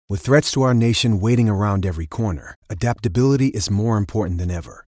With threats to our nation waiting around every corner, adaptability is more important than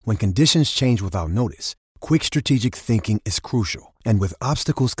ever. When conditions change without notice, quick strategic thinking is crucial. And with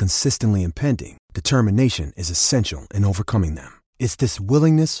obstacles consistently impending, determination is essential in overcoming them. It's this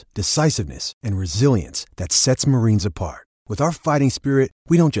willingness, decisiveness, and resilience that sets Marines apart. With our fighting spirit,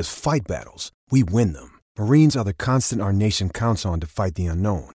 we don't just fight battles, we win them. Marines are the constant our nation counts on to fight the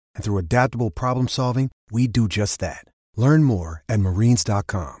unknown. And through adaptable problem solving, we do just that. Learn more at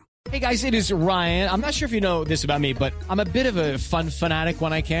marines.com. Hey guys, it is Ryan. I'm not sure if you know this about me, but I'm a bit of a fun fanatic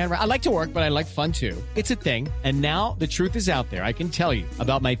when I can. I like to work, but I like fun too. It's a thing. And now the truth is out there. I can tell you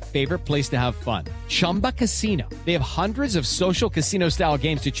about my favorite place to have fun. Chumba Casino. They have hundreds of social casino style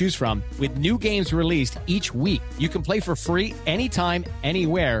games to choose from with new games released each week. You can play for free anytime,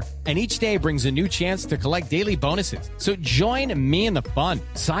 anywhere. And each day brings a new chance to collect daily bonuses. So join me in the fun.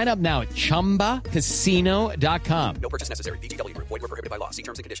 Sign up now at ChumbaCasino.com. No purchase necessary. VGW Group. Void where prohibited by law. See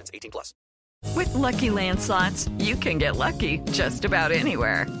terms and conditions. 18+. With Lucky Land Slots, you can get lucky just about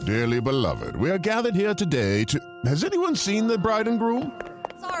anywhere. Dearly beloved, we are gathered here today to... Has anyone seen the bride and groom?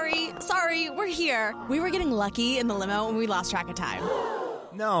 Sorry, we're here. We were getting lucky in the limo and we lost track of time.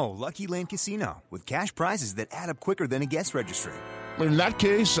 No, Lucky Land Casino, with cash prizes that add up quicker than a guest registry. In that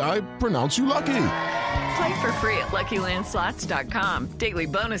case, I pronounce you lucky. Play for free at LuckyLandSlots.com. Daily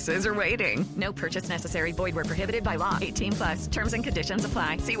bonuses are waiting. No purchase necessary. Void where prohibited by law. 18+. Terms and conditions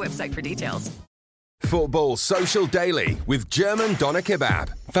apply. See website for details. Football Social Daily with German Doner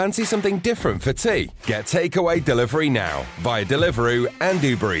Kebab. Fancy something different for tea? Get takeaway delivery now via Deliveroo and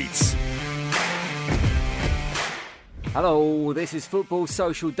Uber Eats. Hello, this is Football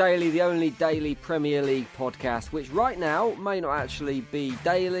Social Daily, the only daily Premier League podcast, which right now may not actually be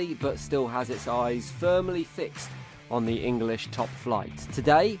daily, but still has its eyes firmly fixed on the English top flight.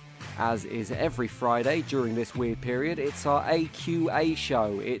 Today, as is every Friday during this weird period, it's our AQA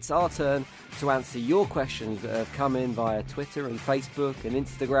show. It's our turn to answer your questions that have come in via Twitter and Facebook and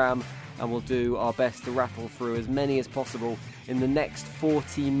Instagram, and we'll do our best to rattle through as many as possible in the next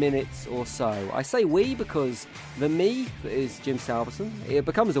 40 minutes or so. I say we because the me is Jim Salverson. It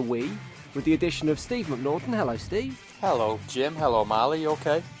becomes a we with the addition of Steve McNaughton. Hello, Steve. Hello, Jim. Hello, Marley. You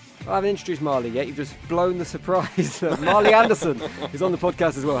okay? I haven't introduced Marley yet. You've just blown the surprise. Marley Anderson is on the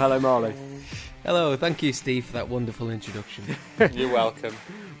podcast as well. Hello, Marley. Hello. Thank you, Steve, for that wonderful introduction. You're welcome.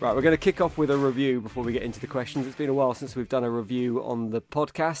 Right, we're going to kick off with a review before we get into the questions. It's been a while since we've done a review on the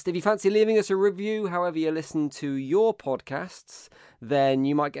podcast. If you fancy leaving us a review, however you listen to your podcasts, then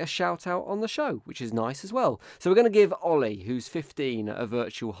you might get a shout out on the show, which is nice as well. So we're going to give Ollie, who's 15, a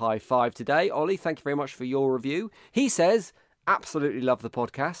virtual high five today. Ollie, thank you very much for your review. He says, absolutely love the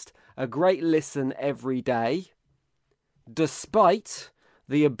podcast. A great listen every day, despite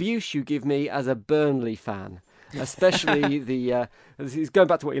the abuse you give me as a Burnley fan. Especially he's going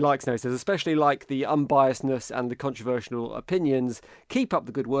back to what he likes now. He says, especially like the unbiasedness and the controversial opinions. Keep up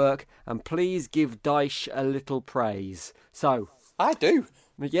the good work and please give Dyche a little praise. So I do.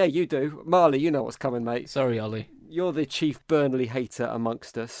 Yeah, you do. Marley, you know what's coming, mate. Sorry, Ollie. You're the chief Burnley hater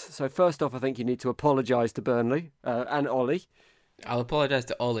amongst us. So first off, I think you need to apologise to Burnley and Ollie. I'll apologise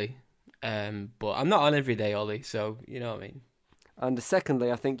to Ollie, but I'm not on every day, Ollie, so you know what I mean. And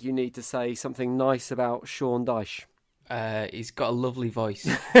secondly, I think you need to say something nice about Sean Dyche. He's got a lovely voice.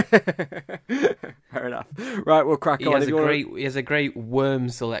 Fair enough. Right, we'll crack on. He has a great worm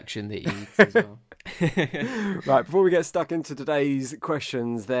selection that he eats as well. Right, before we get stuck into today's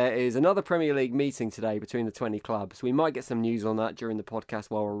questions, there is another Premier League meeting today between the 20 clubs. We might get some news on that during the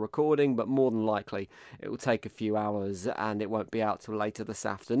podcast while we're recording, but more than likely it will take a few hours and it won't be out till later this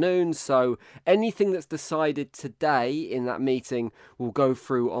afternoon. So anything that's decided today in that meeting will go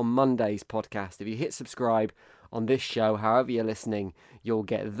through on Monday's podcast. If you hit subscribe on this show, however you're listening, you'll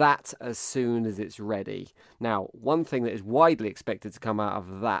get that as soon as it's ready. Now, one thing that is widely expected to come out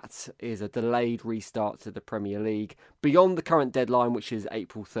of that is a delayed restart to the Premier League beyond the current deadline, which is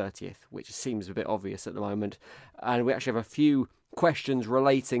April 30th, which seems a bit obvious at the moment. And we actually have a few questions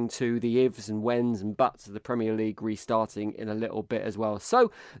relating to the ifs and whens and buts of the Premier League restarting in a little bit as well.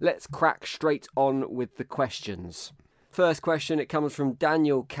 So let's crack straight on with the questions. First question, it comes from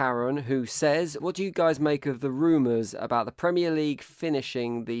Daniel Caron, who says, what do you guys make of the rumours about the Premier League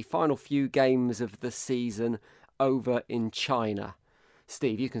finishing the final few games of the season over in China?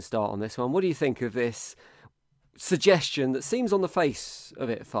 Steve, you can start on this one. What do you think of this suggestion that seems on the face of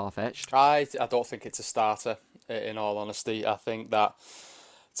it far-fetched? I don't think it's a starter, in all honesty. I think that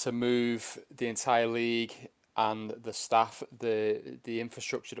to move the entire league and the staff, the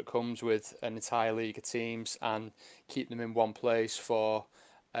infrastructure that comes with an entire league of teams and keep them in one place for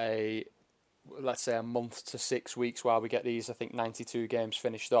a let's say, a month to 6 weeks while we get these, I think, 92 games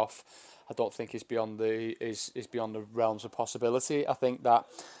finished off, I don't think is beyond the realms of possibility. I think that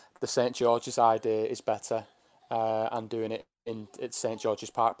the St George's idea is better, and doing it at St George's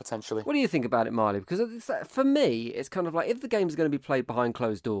Park potentially. What do you think about it, Marley? Because for me, it's kind of like, if the games are going to be played behind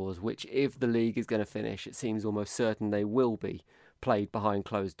closed doors, which if the league is going to finish, it seems almost certain they will be played behind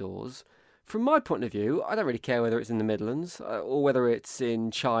closed doors. From my point of view, I don't really care whether it's in the Midlands or whether it's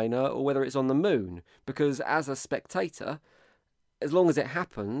in China or whether it's on the moon, because as a spectator, as long as it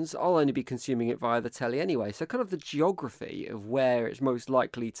happens, I'll only be consuming it via the telly anyway. So kind of the geography of where it's most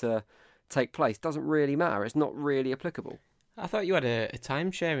likely to take place doesn't really matter. It's not really applicable. I thought you had a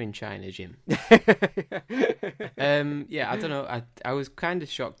timeshare in China, Jim. Yeah, I don't know. I was kind of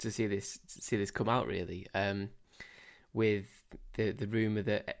shocked to see this come out, really, with the rumour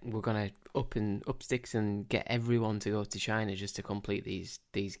that we're going to up sticks and get everyone to go to China just to complete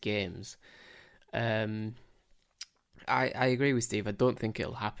these games. I agree with Steve. I don't think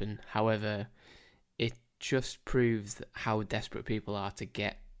it'll happen. However, it just proves how desperate people are to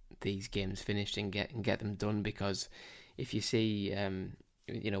get these games finished and get them done. Because if you see,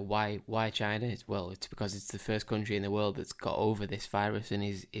 why China? It's because it's the first country in the world that's got over this virus and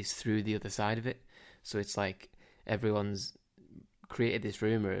is through the other side of it. So it's like everyone's created this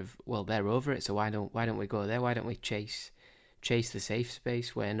rumor of, well, they're over it, so why don't we go there? Why don't we chase the safe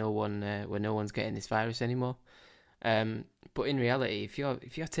space where no one's getting this virus anymore? But in reality, if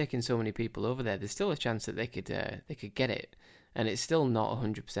you're taking so many people over there, there's still a chance that they could get it, and it's still not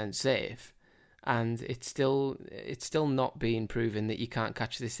 100% safe, and it's still not being proven that you can't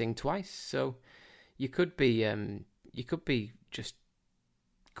catch this thing twice. So you could be just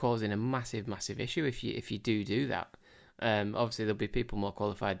causing a massive issue if you do that. Obviously, there'll be people more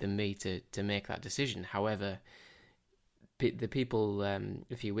qualified than me to make that decision. However, the people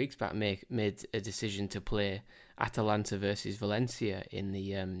a few weeks back made a decision to play Atalanta versus Valencia in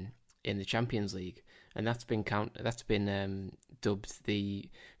the Champions League, and that's been dubbed the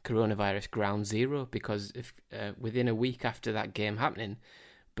coronavirus ground zero, because within a week after that game happening,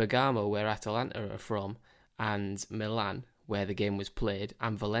 Bergamo, where Atalanta are from, and Milan, where the game was played,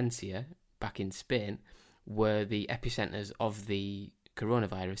 and Valencia, back in Spain, were the epicenters of the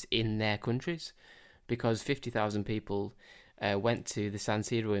coronavirus in their countries, because 50,000 people went to the San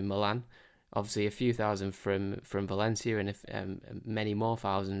Siro in Milan, obviously a few thousand from Valencia, and many more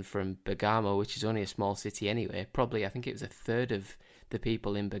thousand from Bergamo, which is only a small city anyway. Probably, I think it was a third of the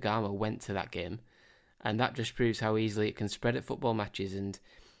people in Bergamo went to that game, and that just proves how easily it can spread at football matches. And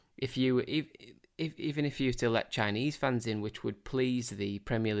even if you were to let Chinese fans in, which would please the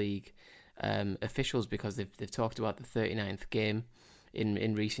Premier League officials, because they've talked about the 39th game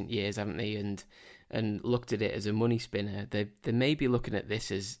in recent years, haven't they? And looked at it as a money spinner. They may be looking at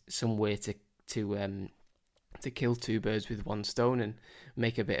this as some way to kill two birds with one stone and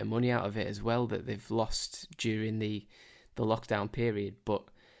make a bit of money out of it as well, that they've lost during the lockdown period. But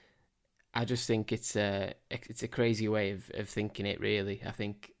I just think it's a crazy way of thinking it, really. I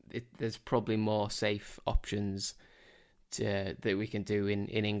think there's probably more safe options that we can do in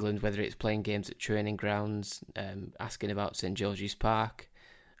England, whether it's playing games at training grounds, asking about St George's Park,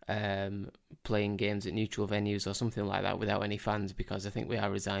 playing games at neutral venues or something like that without any fans, because I think we are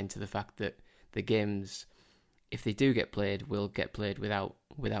resigned to the fact that the games, if they do get played, will get played without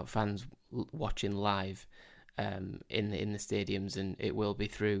fans watching live in the stadiums, and it will be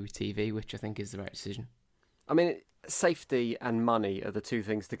through TV, which I think is the right decision. I mean, safety and money are the two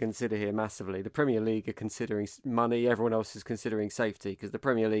things to consider here massively. The Premier League are considering money, everyone else is considering safety, because the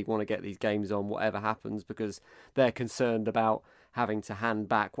Premier League want to get these games on whatever happens, because they're concerned about having to hand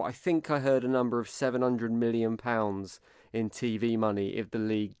back what I think I heard a number of £700 million in TV money if the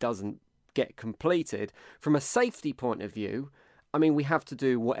league doesn't get completed. From a safety point of view, I mean, we have to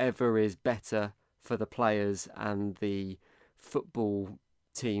do whatever is better for the players and the football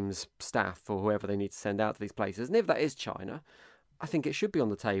team's staff or whoever they need to send out to these places. And if that is China, I think it should be on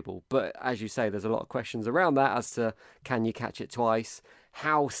the table. But as you say, there's a lot of questions around that as to, can you catch it twice?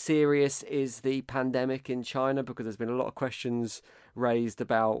 How serious is the pandemic in China? Because there's been a lot of questions raised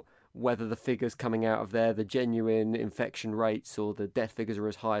about whether the figures coming out of there, the genuine infection rates or the death figures are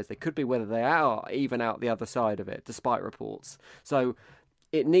as high as they could be, whether they are even out the other side of it, despite reports. So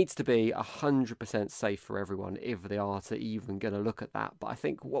it needs to be 100% safe for everyone if they are to even going to look at that. But I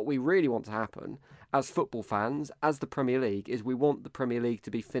think what we really want to happen as football fans, as the Premier League, is we want the Premier League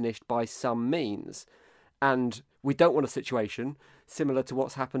to be finished by some means. And we don't want a situation similar to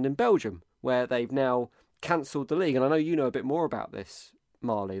what's happened in Belgium, where they've now cancelled the league. And I know you know a bit more about this,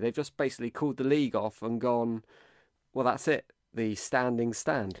 Marley. They've just basically called the league off and gone, well, that's it. The standing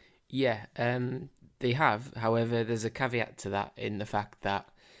stand. Yeah, they have. However, there's a caveat to that in the fact that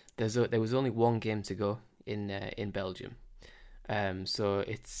there was only one game to go in Belgium. So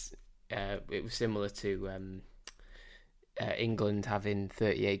it was similar to England having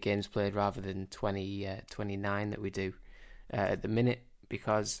 38 games played rather than 29 that we do at the minute,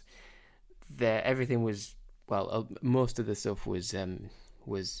 because everything was, most of the stuff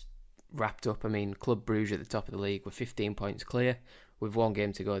was wrapped up. I mean, Club Brugge at the top of the league were 15 points clear. With one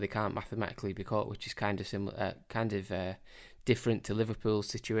game to go, they can't mathematically be caught, which is kind of similar, different to Liverpool's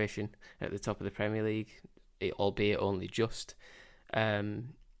situation at the top of the Premier League, albeit only just.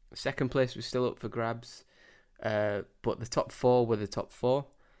 Second place was still up for grabs, but the top four were the top four.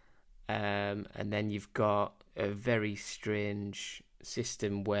 And then you've got a very strange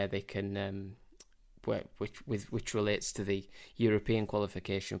system where they can, which relates to the European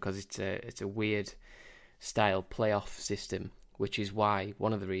qualification, because it's a weird style playoff system, which is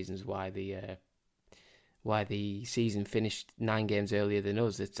one of the reasons why the season finished 9 games earlier than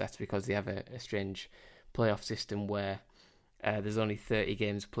us. That's because they have a strange playoff system where there's only 30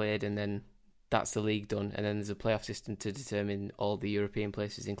 games played, and then that's the league done, and then there's a playoff system to determine all the European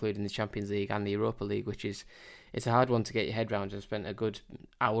places, including the Champions League and the Europa League, it's a hard one to get your head around. I spent a good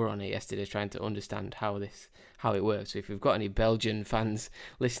hour on it yesterday trying to understand how it works. So if we've got any Belgian fans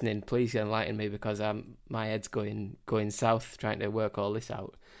listening, please enlighten me, because my head's going south trying to work all this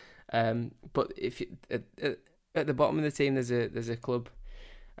out. But if at the bottom of the team, there's a club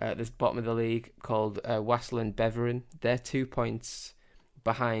at the bottom of the league called Waasland Beveren. They're 2 points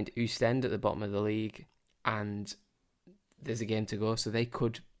behind Oostende at the bottom of the league, and there's a game to go, so they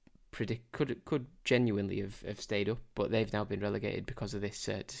could genuinely have stayed up, but they've now been relegated because of this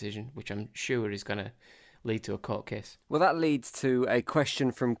decision, which I'm sure is going to lead to a court case. Well, that leads to a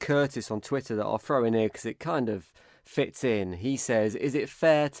question from Curtis on Twitter that I'll throw in here because it kind of fits in. He says, is it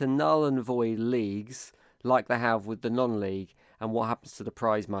fair to null and void leagues like they have with the non-league, and what happens to the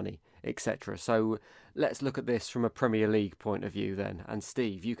prize money, etc.? So let's look at this from a Premier League point of view then. And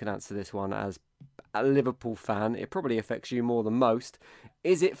Steve, you can answer this one as a Liverpool fan. It probably affects you more than most.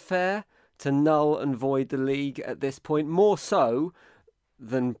 Is it fair to null and void the league at this point, more so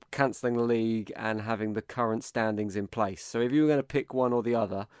than cancelling the league and having the current standings in place? So if you were going to pick one or the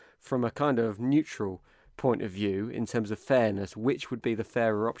other from a kind of neutral point of view in terms of fairness, which would be the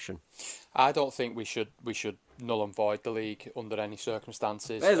fairer option? I don't think we should null and void the league under any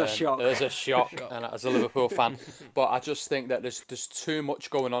circumstances. There's a shock. There's a shock, and as a Liverpool fan, but I just think that there's too much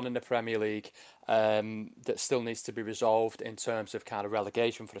going on in the Premier League that still needs to be resolved in terms of kind of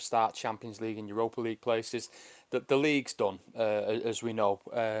relegation for a start, Champions League and Europa League places. The league's done, as we know.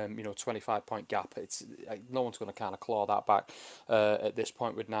 25-point gap. It's no one's going to kind of claw that back at this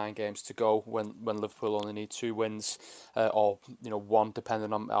point with 9 games to go. When Liverpool only need 2 wins, or 1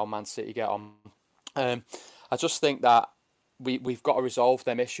 depending on how Man City get on. I just think that we've got to resolve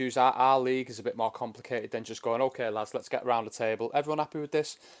them issues. Our league is a bit more complicated than just going, okay, lads, let's get around the table. Everyone happy with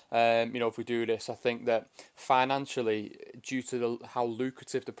this? If we do this, I think that financially, due to how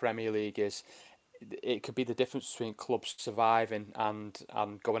lucrative the Premier League is, it could be the difference between clubs surviving and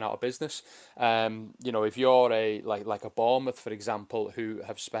going out of business. If you're like a Bournemouth, for example, who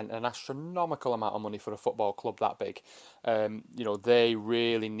have spent an astronomical amount of money for a football club that big, they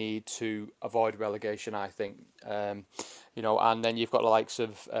really need to avoid relegation, I think. And then you've got the likes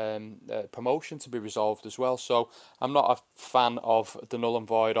of promotion to be resolved as well. So I'm not a fan of the null and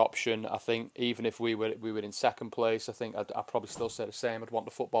void option. I think even if we were in second place, I think I'd probably still say the same. I'd want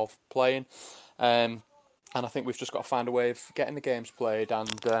the football playing. And I think we've just got to find a way of getting the games played. And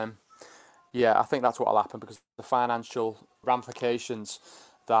I think that's what will happen, because the financial ramifications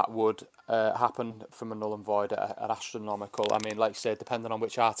that would happen from a null and void are astronomical. I mean, like I said, depending on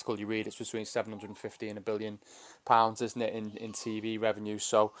which article you read, it's between 750 and £1 billion, isn't it, in TV revenue?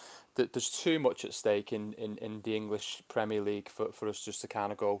 So there's too much at stake in the English Premier League for us just to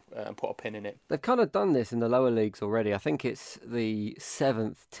kind of go and put a pin in it. They've kind of done this in the lower leagues already. I think it's the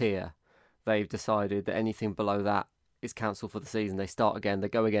 7th tier. They've decided that anything below that is cancelled for the season. They start again, they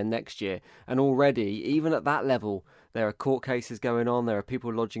go again next year. And already, even at that level, there are court cases going on. There are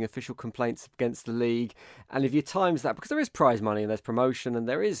people lodging official complaints against the league. And if you times that, because there is prize money and there's promotion and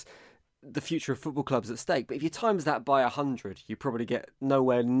there is the future of football clubs at stake, but if you times that by 100, you probably get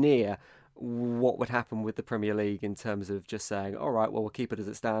nowhere near what would happen with the Premier League in terms of just saying, all right, well, we'll keep it as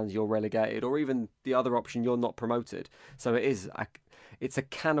it stands, you're relegated, or even the other option, you're not promoted. So it's a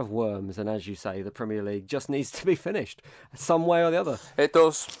can of worms, and as you say, the Premier League just needs to be finished some way or the other. It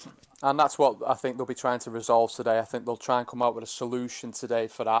does. And that's what I think they'll be trying to resolve today. I think they'll try and come out with a solution today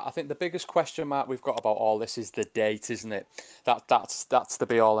for that. I think the biggest question mark we've got about all this is the date, isn't it? That's the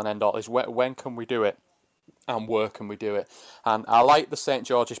be all and end all. Is when can we do it, and where can we do it? And I like the St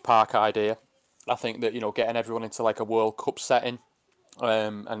George's Park idea. I think that, getting everyone into like a World Cup setting,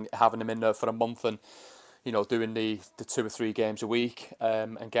 and having them in there for a month, and doing the 2 or 3 games a week,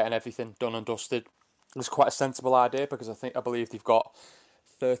 and getting everything done and dusted is quite a sensible idea, because I believe they've got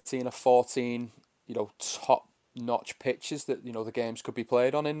 13 or 14, top-notch pitches that, the games could be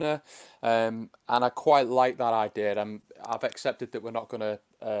played on in there. And I quite like that idea. I've accepted that we're not going to,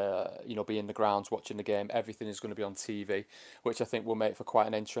 be in the grounds watching the game. Everything is going to be on TV, which I think will make for quite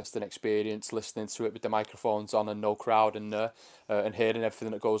an interesting experience, listening to it with the microphones on and no crowd in there, and hearing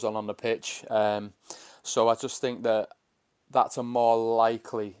everything that goes on the pitch. So I just think that that's a more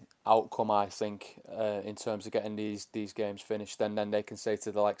likely outcome, I think, in terms of getting these games finished. And then they can say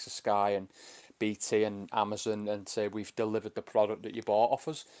to the likes of Sky and BT and Amazon and say, we've delivered the product that you bought off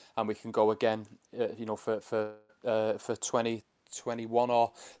us, and we can go again, for 2021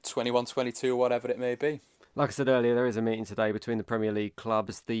 or 21-22 or whatever it may be. Like I said earlier, there is a meeting today between the Premier League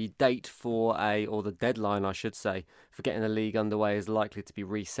clubs. The date or the deadline, I should say, for getting the league underway is likely to be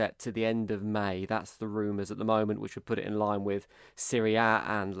reset to the end of May. That's the rumours at the moment, which would put it in line with Serie A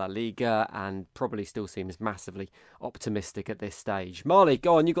and La Liga, and probably still seems massively optimistic at this stage. Marley,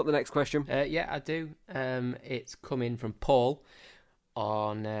 go on, you got the next question. Yeah, I do. It's coming from Paul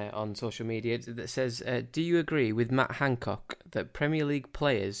on social media that says, do you agree with Matt Hancock that Premier League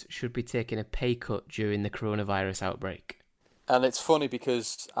players should be taking a pay cut during the coronavirus outbreak? And it's funny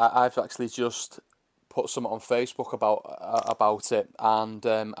because I've actually just put something on Facebook about it, and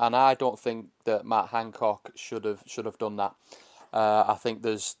I don't think that Matt Hancock should have done that. I think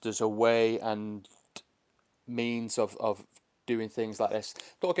there's a way and means of doing things like this.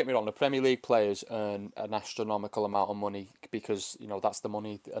 Don't get me wrong, the Premier League players earn an astronomical amount of money because that's the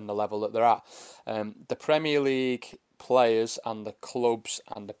money and the level that they're at. The Premier League players and the clubs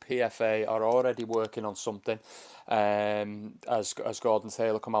and the PFA are already working on something, as Gordon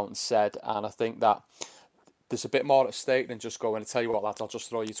Taylor come out and said, and I think that there's a bit more at stake than just going, I tell you what, lads, I'll just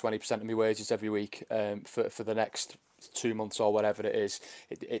throw you 20% of my wages every week for the next 2 months or whatever it is.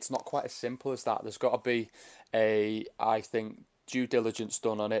 It's not quite as simple as that. There's got to be I think, due diligence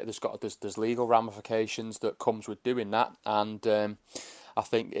done on it. There's legal ramifications that comes with doing that, and I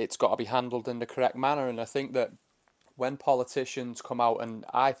think it's got to be handled in the correct manner. And I think that when politicians come out and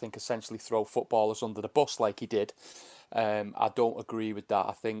I think essentially throw footballers under the bus like he did, I don't agree with that.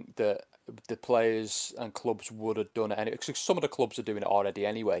 I think that the players and clubs would have done it anyway. Some of the clubs are doing it already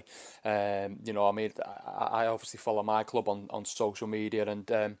anyway. I obviously follow my club on social media, and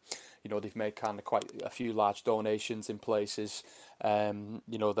they've made kind of quite a few large donations in places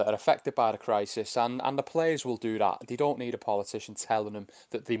that are affected by the crisis, and the players will do that. They don't need a politician telling them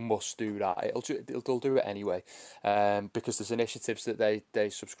that they must do that. They'll do it anyway, because there's initiatives that they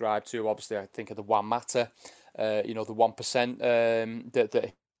subscribe to. Obviously, I think of the One Matter, the 1%,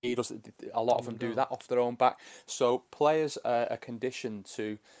 that he does. A lot of them do that off their own back. So players are conditioned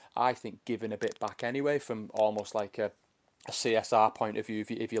to, I think, giving a bit back anyway, from almost like a CSR point of view,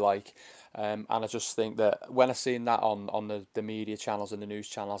 if you like. And I just think that when I seen that on the media channels and the news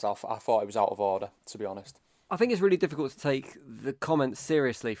channels, I thought it was out of order, to be honest. I think it's really difficult to take the comments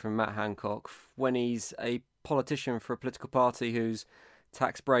seriously from Matt Hancock when he's a politician for a political party whose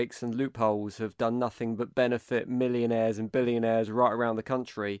tax breaks and loopholes have done nothing but benefit millionaires and billionaires right around the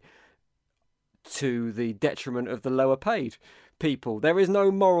country to the detriment of the lower paid people. There is no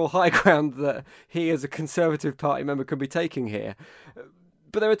moral high ground that he as a Conservative Party member could be taking here.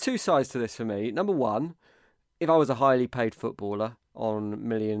 But there are two sides to this for me. Number one, if I was a highly paid footballer on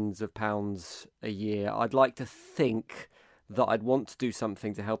millions of pounds a year, I'd like to think that I'd want to do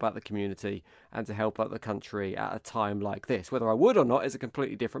something to help out the community and to help out the country at a time like this. Whether I would or not is a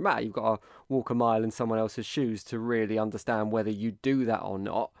completely different matter. You've got to walk a mile in someone else's shoes to really understand whether you do that or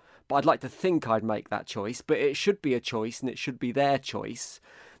not. But I'd like to think I'd make that choice, but it should be a choice and it should be their choice.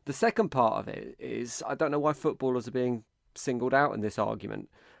 The second part of it is, I don't know why footballers are being singled out in this argument.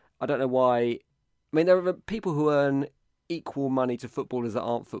 I don't know why. I mean, there are people who earn equal money to footballers that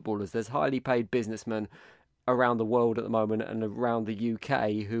aren't footballers. There's highly paid businessmen around the world at the moment and around the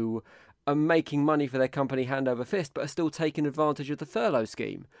UK who are making money for their company hand over fist, but are still taking advantage of the furlough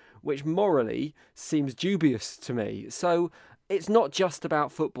scheme, which morally seems dubious to me. So it's not just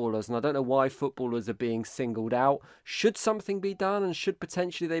about footballers, and I don't know why footballers are being singled out. Should something be done, and should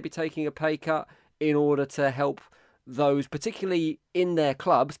potentially they be taking a pay cut in order to help those, particularly in their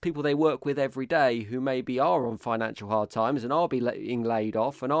clubs, people they work with every day who maybe are on financial hard times and are being laid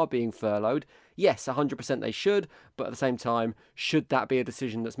off and are being furloughed. Yes, 100% they should, but at the same time, should that be a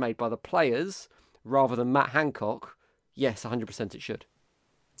decision that's made by the players rather than Matt Hancock? Yes, 100% it should.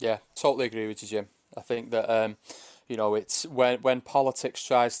 Yeah, totally agree with you, Jim. I think that it's when politics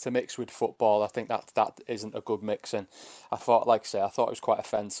tries to mix with football, I think that isn't a good mix. And I thought it was quite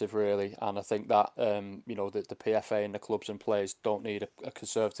offensive, really. And I think that the PFA and the clubs and players don't need a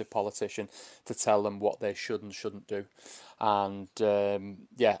Conservative politician to tell them what they should and shouldn't do. And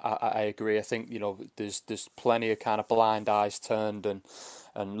I agree. I think there's plenty of kind of blind eyes turned and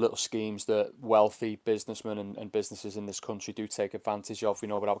little schemes that wealthy businessmen and businesses in this country do take advantage of,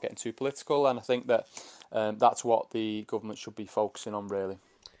 without getting too political. And I think that that's what the government should be focusing on, really.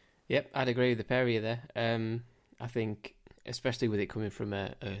 Yep, I'd agree with the pair of you there. I think, especially with it coming from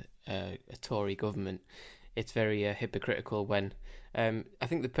a Tory government, it's very hypocritical when I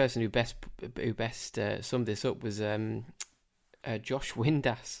think the person who best summed this up was Josh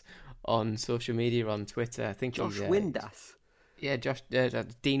Windass on social media on Twitter. I think Josh Windass. Yeah,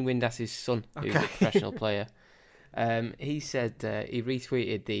 Dean Windass's son, who's a professional player. He said he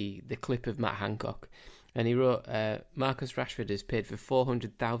retweeted the clip of Matt Hancock, and he wrote, Marcus Rashford has paid for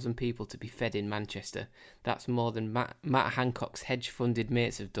 400,000 people to be fed in Manchester. That's more than Matt Hancock's hedge-funded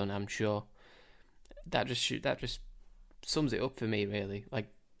mates have done, I'm sure. That just sums it up for me, really. Like,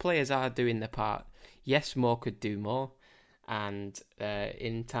 players are doing their part. Yes, more could do more. And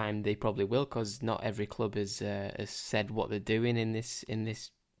in time they probably will, because not every club has said what they're doing in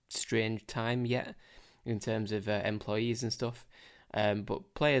this strange time yet, in terms of employees and stuff.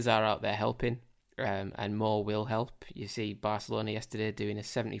 But players are out there helping, and more will help. You see Barcelona yesterday doing a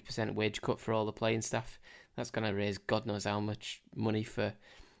 70% wage cut for all the playing staff. That's going to raise God knows how much money for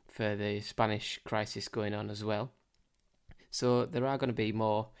the Spanish crisis going on as well. So there are going to be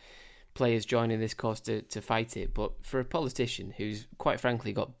more players joining this cause to fight it, but for a politician who's quite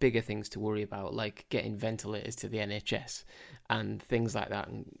frankly got bigger things to worry about, like getting ventilators to the NHS and things like that,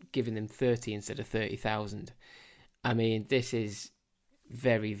 and giving them 30 instead of 30,000, I mean, this is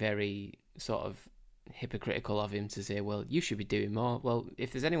very, very sort of hypocritical of him to say, well, you should be doing more. Well,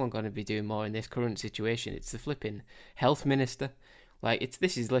 if there's anyone going to be doing more in this current situation, it's the flipping health minister. Like,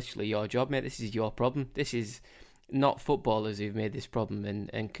 this is literally your job, mate. This is your problem. This is not footballers who've made this problem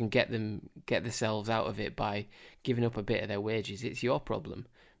and can get themselves out of it by giving up a bit of their wages. It's your problem,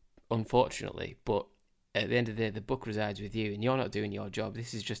 unfortunately. But at the end of the day, the buck resides with you, and you're not doing your job.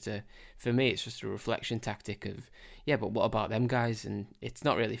 This is for me, it's just a reflection tactic of, yeah, but what about them guys? And it's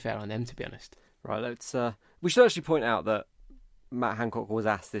not really fair on them, to be honest. Right, we should actually point out that Matt Hancock was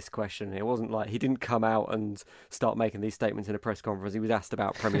asked this question. It wasn't like he didn't come out and start making these statements in a press conference. He was asked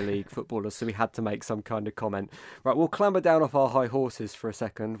about Premier League footballers, so he had to make some kind of comment. Right, we'll clamber down off our high horses for a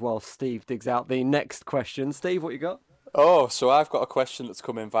second while Steve digs out the next question. Steve, what you got? Oh, so I've got a question that's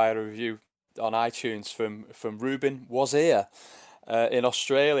come in via a review on iTunes from Ruben Wazir in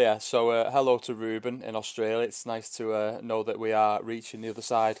Australia. So hello to Ruben in Australia. It's nice to know that we are reaching the other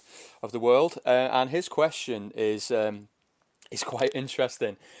side of the world. And his question is quite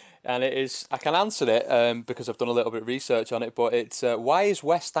interesting, and it is, I can answer it because I've done a little bit of research on it, but it's why is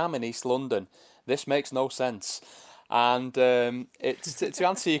West Ham in East London? This makes no sense. And it's to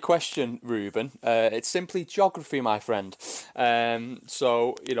answer your question, Ruben, it's simply geography, my friend.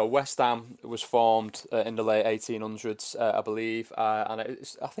 So, West Ham was formed in the late 1800s, I believe, and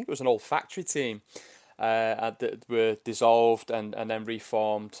I think it was an old factory team that were dissolved and then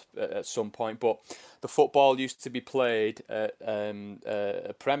reformed at some point. But the football used to be played at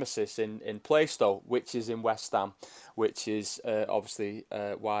a premises in Plaistow, which is in West Ham, which is obviously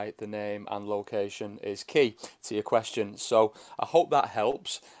why the name and location is key to your question. So I hope that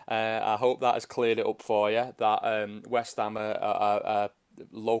helps. I hope that has cleared it up for you, that West Ham are a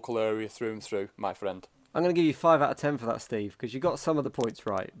local area through and through, my friend. I'm going to give you 5 out of 10 for that, Steve, because you got some of the points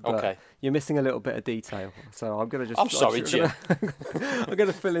right. But okay. You're missing a little bit of detail, so I'm going to just. I'm sorry, Jim. I'm going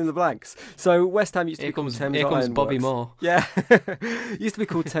to fill in the blanks. So West Ham used to be called Thames Iron Works. Here comes Bobby Moore. Yeah, used to be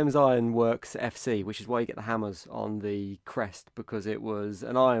called Thames Iron Works FC, which is why you get the hammers on the crest, because it was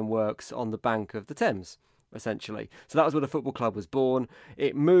an ironworks on the bank of the Thames, essentially. So that was where the football club was born.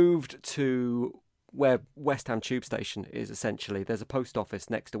 It moved to where West Ham Tube Station is, essentially. There's a post office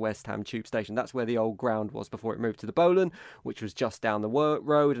next to West Ham Tube Station. That's where the old ground was before it moved to the Bolan, which was just down the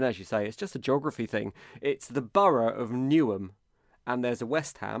road. And as you say, it's just a geography thing. It's the borough of Newham. And there's a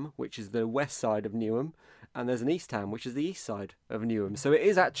West Ham, which is the west side of Newham. And there's an East Ham, which is the east side of Newham. So it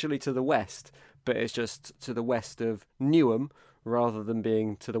is actually to the west, but it's just to the west of Newham rather than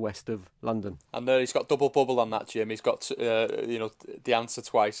being to the west of London. And he's got double bubble on that, Jim. He's got the answer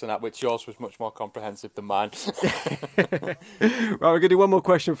twice, and that, which yours was much more comprehensive than mine. Right, we're going to do one more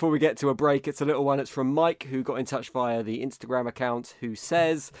question before we get to a break. It's a little one. It's from Mike, who got in touch via the Instagram account, who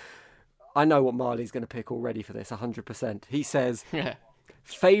says, I know what Marley's going to pick already for this, 100%. He says,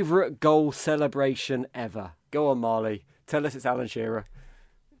 favourite goal celebration ever. Go on, Marley. Tell us it's Alan Shearer.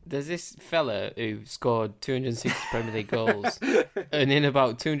 There's this fella who scored 260 Premier League goals, and in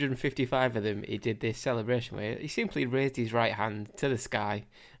about 255 of them, he did this celebration where he simply raised his right hand to the sky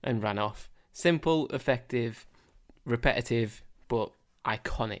and ran off. Simple, effective, repetitive, but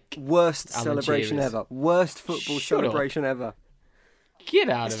iconic. Worst Alan celebration Shearer's. ever. Worst football Shut celebration ever. Get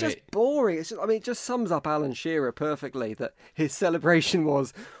out It's of just it. boring. It just sums up Alan Shearer perfectly, that his celebration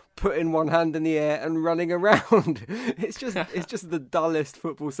was putting one hand in the air and running around. It's just the dullest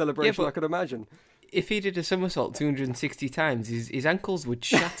football celebration I could imagine. If he did a somersault 260 times, his ankles would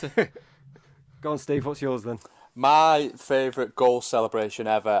shatter. Go on, Steve. What's yours then? My favourite goal celebration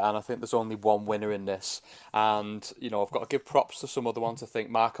ever, and I think there's only one winner in this. And, I've got to give props to some other ones. I think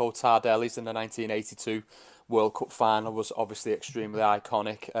Marco Tardelli's in the 1982 World Cup final was obviously extremely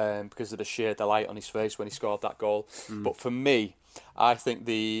iconic because of the sheer delight on his face when he scored that goal. But for me, I think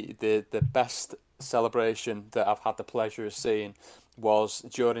the best celebration that I've had the pleasure of seeing was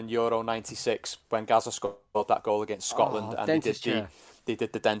during Euro 96 when Gaza scored that goal against Scotland, and they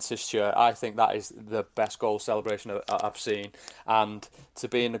did the dentist chair. I think that is the best goal celebration I've seen, and to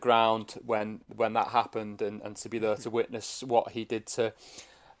be in the ground when that happened and to be there to witness what he did to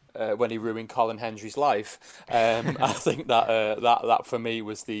when he ruined Colin Hendry's life, I think that for me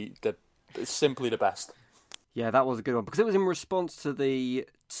was the simply the best. Yeah, that was a good one, because it was in response to the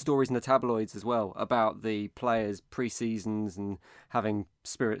stories in the tabloids as well about the players' pre-seasons and having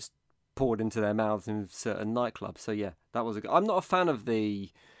spirits poured into their mouths in certain nightclubs. So yeah, that was I'm not a fan of the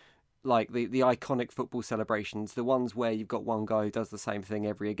iconic football celebrations, the ones where you've got one guy who does the same thing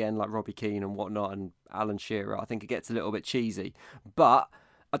every again, like Robbie Keane and whatnot, and Alan Shearer. I think it gets a little bit cheesy, but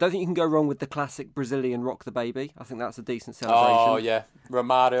I don't think you can go wrong with the classic Brazilian Rock the Baby. I think that's a decent celebration. Oh, yeah.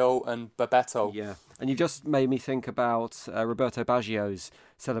 Romario and Bebeto. Yeah. And you just made me think about Roberto Baggio's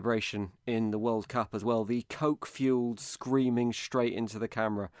celebration in the World Cup as well. The coke-fueled screaming straight into the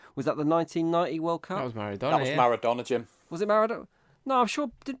camera. Was that the 1990 World Cup? That was Maradona. That was Maradona, Jim. Was it Maradona? No, I'm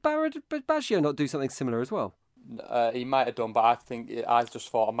sure. Did Baggio not do something similar as well? He might have done, but I just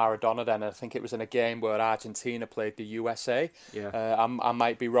thought of Maradona then. I think it was in a game where Argentina played the USA. Yeah. I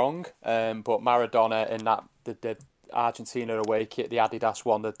might be wrong, but Maradona in that the Argentina away kit, the Adidas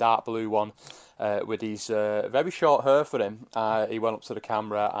one, the dark blue one, with his very short hair for him. He went up to the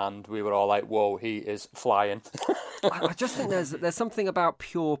camera and we were all like, "Whoa, he is flying." I just think there's something about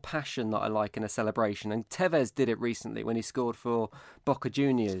pure passion that I like in a celebration, and Tevez did it recently when he scored for Boca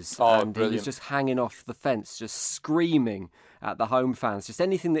Juniors, and brilliant. he was just hanging off the fence, just screaming at the home fans. Just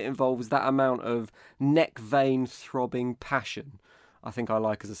anything that involves that amount of neck vein throbbing passion, I think I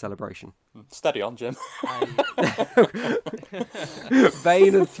like as a celebration. Steady on, Jim.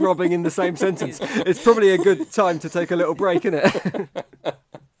 Vein and throbbing in the same sentence. It's probably a good time to take a little break, isn't it?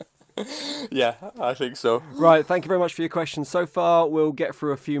 Yeah, I think so. Right, thank you very much for your questions so far. We'll get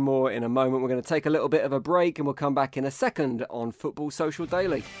through a few more in a moment. We're going to take a little bit of a break and we'll come back in a second on Football Social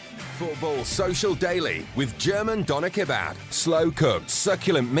Daily. Football Social Daily with German Doner Kebab. Slow cooked,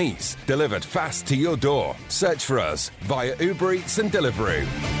 succulent meats delivered fast to your door. Search for us via Uber Eats and Deliveroo.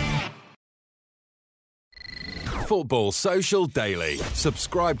 Football Social Daily.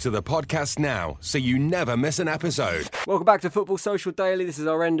 Subscribe to the podcast now so you never miss an episode. Welcome back to Football Social Daily. This is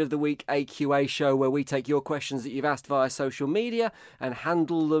our end of the week AQA show where we take your questions that you've asked via social media and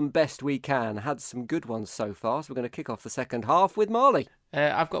handle them best we can. Had some good ones so far, so we're going to kick off the second half with Marley.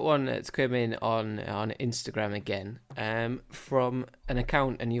 I've got one that's come in on Instagram again from an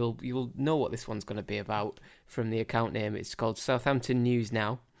account, and you'll know what this one's going to be about from the account name. It's called Southampton News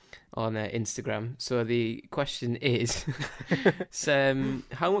Now on Instagram. So the question is,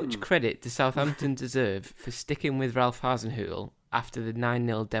 how much credit does Southampton deserve for sticking with Ralph Hasenhüttl after the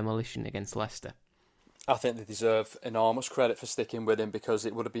 9-0 demolition against Leicester? I think they deserve enormous credit for sticking with him, because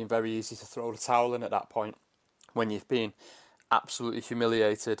it would have been very easy to throw the towel in at that point when you've been absolutely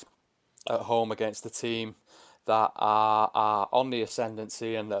humiliated at home against a team that are on the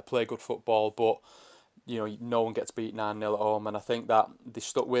ascendancy and that play good football, but no one gets beat 9-0 at home, and I think that they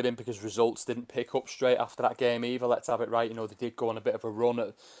stuck with him because results didn't pick up straight after that game either. Let's have it right. They did go on a bit of a run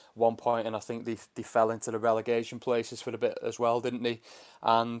at one point, and I think they fell into the relegation places for a bit as well, didn't they?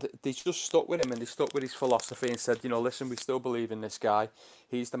 And they just stuck with him, and they stuck with his philosophy and said, listen, we still believe in this guy.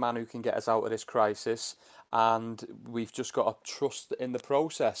 He's the man who can get us out of this crisis, and we've just got to trust in the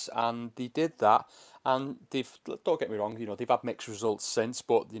process. And they did that. And don't get me wrong, they've had mixed results since,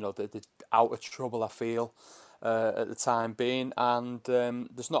 but they're out of trouble, I feel, at the time being. And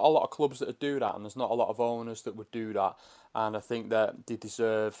there's not a lot of clubs that would do that, and there's not a lot of owners that would do that. And I think that they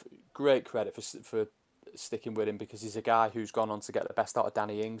deserve great credit for sticking with him, because he's a guy who's gone on to get the best out of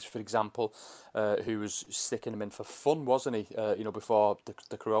Danny Ings, for example, who was sticking him in for fun, wasn't he? Before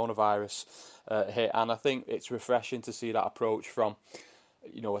the coronavirus hit. And I think it's refreshing to see that approach from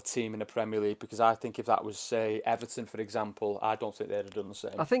a team in the Premier League, because I think if that was, say, Everton, for example, I don't think they'd have done the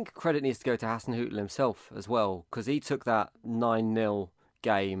same. I think credit needs to go to Hasenhüttl himself as well, because he took that 9-0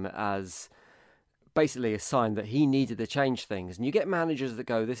 game as basically a sign that he needed to change things. And you get managers that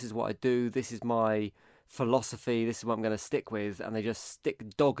go, this is what I do, this is my philosophy, this is what I'm going to stick with, and they just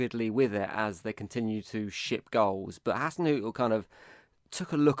stick doggedly with it as they continue to ship goals. But Hasenhüttl kind of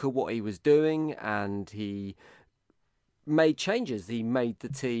took a look at what he was doing, and he made changes. He made the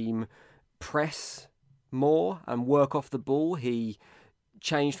team press more and work off the ball. He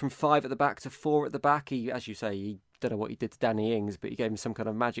changed from 5 at the back to 4 at the back. He, as you say, he don't know what he did to Danny Ings, but he gave him some kind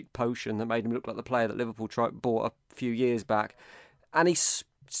of magic potion that made him look like the player that Liverpool bought a few years back. And he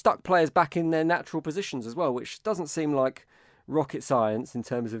stuck players back in their natural positions as well, which doesn't seem like rocket science in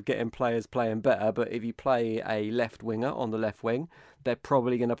terms of getting players playing better. But if you play a left winger on the left wing, they're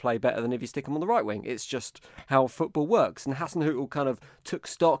probably going to play better than if you stick them on the right wing. It's just how football works. And Hasenhüttl kind of took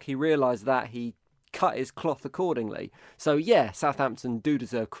stock. He realised that. He cut his cloth accordingly. So yeah, Southampton do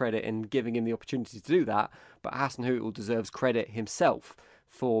deserve credit in giving him the opportunity to do that, but Hasenhüttl deserves credit himself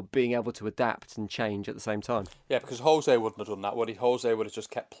for being able to adapt and change at the same time. Yeah, because Jose wouldn't have done that, would he? Jose would have just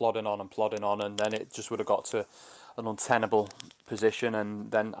kept plodding on, and then it just would have got to an untenable position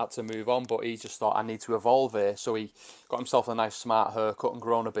and then had to move on. But he just thought, I need to evolve here. So he got himself a nice smart haircut and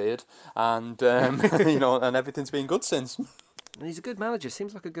grown a beard, and and everything's been good since. And he's a good manager.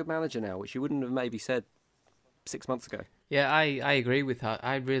 Seems like a good manager now, which you wouldn't have maybe said 6 months ago. Yeah, I agree with that.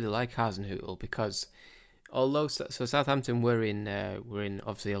 I really like Hasenhüttl because although Southampton were in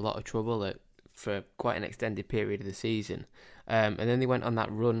obviously a lot of trouble for quite an extended period of the season, and then they went on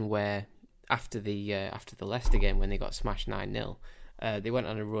that run where after the Leicester game when they got smashed 9-0, they went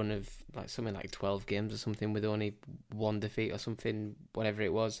on a run of something like 12 games or something with only one defeat or something, whatever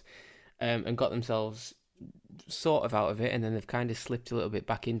it was, and got themselves sort of out of it, and then they've kind of slipped a little bit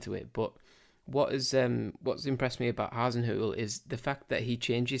back into it. But what's impressed me about Hasenhüttl is the fact that he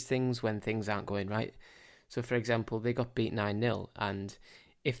changes things when things aren't going right. So, for example, they got beat 9-0, and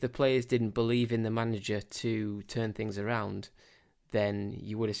if the players didn't believe in the manager to turn things around, then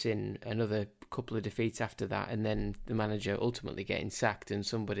you would have seen another couple of defeats after that, and then the manager ultimately getting sacked, and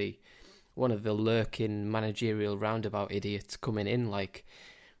one of the lurking managerial roundabout idiots coming in like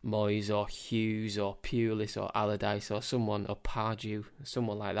Moyes or Hughes or Pulis or Allardyce or someone, or Pardew,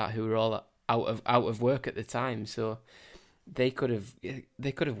 someone like that, who were all out of work at the time. So they could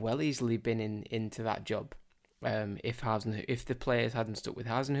have well easily been into that job if the players hadn't stuck with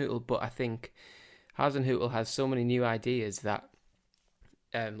Hasenhüttl. But I think Hasenhüttl has so many new ideas that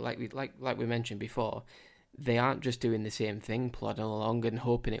like we mentioned before, they aren't just doing the same thing, plodding along and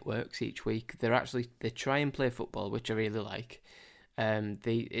hoping it works each week. They try and play football, which I really like.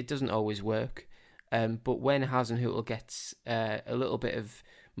 It doesn't always work, but when Hasenhüttl gets a little bit of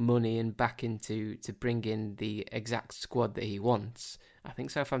money and backing to bring in the exact squad that he wants, I think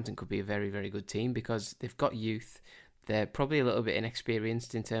Southampton could be a very, very good team because they've got youth. They're probably a little bit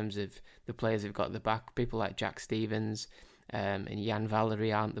inexperienced in terms of the players they've got at the back. People like Jack Stevens and Jan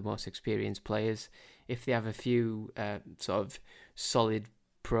Valery aren't the most experienced players. If they have a few sort of solid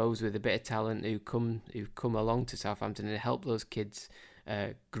pros with a bit of talent who come along to Southampton and help those kids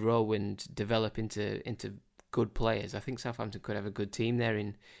grow and develop into good players, I think Southampton could have a good team there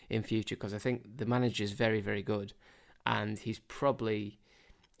in future, because I think the manager is very, very good, and he's probably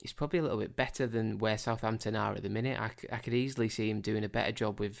a little bit better than where Southampton are at the minute. I could easily see him doing a better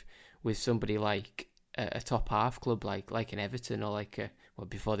job with somebody like a top half club like an Everton, or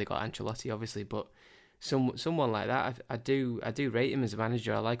before they got Ancelotti obviously, but someone like that. I do rate him as a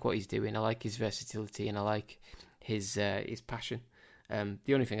manager. I like what he's doing. I like his versatility, and I like his passion.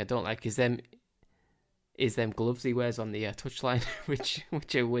 The only thing I don't like is them gloves he wears on the touchline,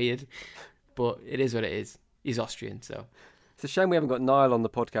 which are weird, but it is what it is. He's Austrian, so It's a shame we haven't got Niall on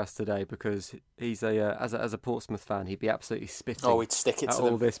the podcast today because he's as a Portsmouth fan, he'd be absolutely spitting we'd stick it at to all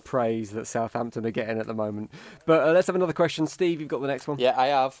them. this praise that Southampton are getting at the moment. But let's have another question. Steve, you've got the next one. Yeah, I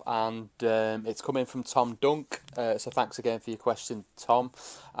have, and it's coming from Tom Dunk. So thanks again for your question, Tom.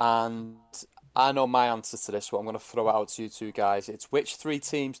 And I know my answer to this, but I'm going to throw it out to you two guys. It's which 3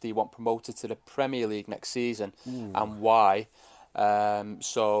 teams do you want promoted to the Premier League next season and why?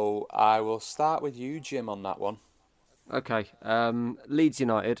 So I will start with you, Jim, on that one. Okay, Leeds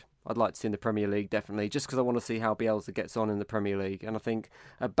United, I'd like to see in the Premier League, definitely, just because I want to see how Bielsa gets on in the Premier League. And I think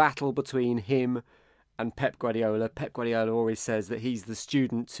a battle between him and Pep Guardiola. Pep Guardiola always says that he's the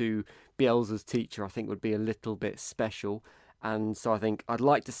student to Bielsa's teacher, I think would be a little bit special. And so I think I'd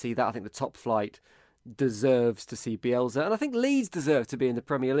like to see that. I think the top flight deserves to see Bielsa. And I think Leeds deserve to be in the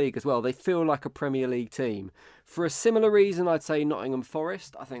Premier League as well. They feel like a Premier League team. For a similar reason, I'd say Nottingham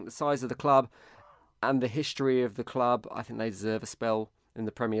Forest. I think the size of the club and the history of the club, I think they deserve a spell in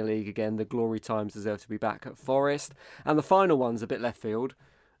the Premier League again. The glory times deserve to be back at Forest. And the final one's a bit left field,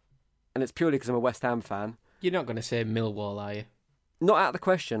 and it's purely because I'm a West Ham fan. You're not going to say Millwall, are you? Not out of the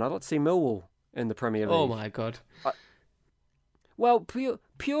question. I'd like to see Millwall in the Premier League. Oh my God. Well,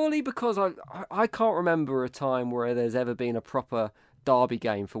 purely because I can't remember a time where there's ever been a proper derby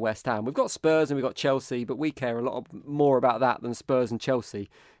game for West Ham. We've got Spurs and we've got Chelsea, but we care a lot more about that than Spurs and Chelsea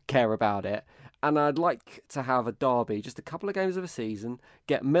care about it. And I'd like to have a derby, just a couple of games of a season,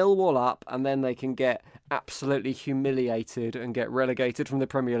 get Millwall up, and then they can get absolutely humiliated and get relegated from the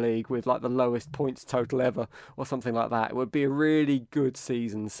Premier League with like the lowest points total ever or something like that. It would be a really good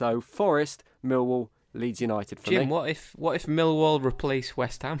season. So Forest, Millwall, Leeds United for Jim, me. what if Millwall replace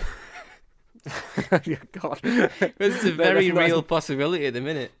West Ham? God, It's a very real possibility at the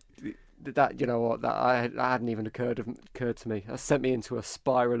minute. That, you know what, that I hadn't even occurred to me. That sent me into a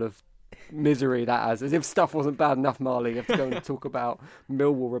spiral of misery, that has. As if stuff wasn't bad enough, Marley. You have to go and talk about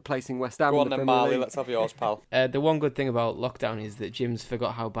Millwall replacing West Ham. Go on in the then, Premier Marley, League. let's have yours, pal. The one good thing about lockdown is that Jim's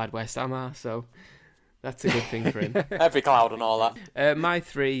forgot how bad West Ham are, so that's a good thing for him. Every cloud and all that. My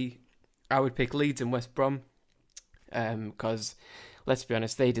 3, I would pick Leeds and West Brom, because let's be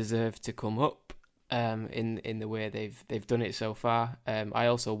honest, they deserve to come up in the way they've done it so far. I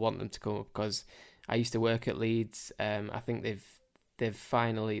also want them to come up because I used to work at Leeds. I think they've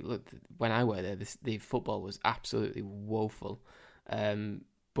finally, look, when I worked there, the football was absolutely woeful.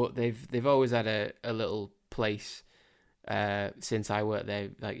 But they've always had a little place since I worked there.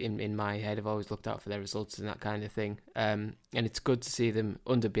 Like in my head, I've always looked out for their results and that kind of thing. And it's good to see them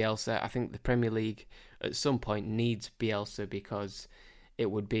under Bielsa. I think the Premier League at some point needs Bielsa because it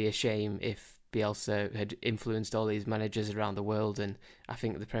would be a shame if Bielsa had influenced all these managers around the world, and I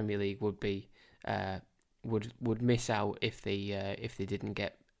think the Premier League would be would miss out if they didn't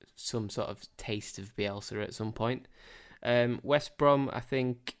get some sort of taste of Bielsa at some point. West Brom, I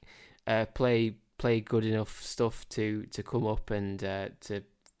think, play good enough stuff to come up and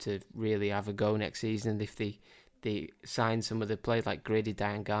to really have a go next season. If they sign some of the players, like Grady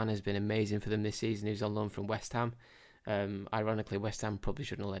Diangana has been amazing for them this season. He was on loan from West Ham. Ironically, West Ham probably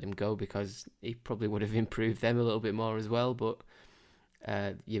shouldn't have let him go because he probably would have improved them a little bit more as well. But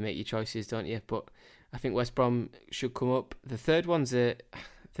you make your choices, don't you? But I think West Brom should come up. The third one's a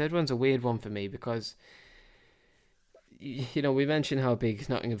weird one for me because, you know, we mentioned how big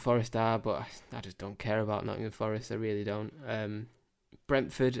Nottingham Forest are, but I just don't care about Nottingham Forest. I really don't.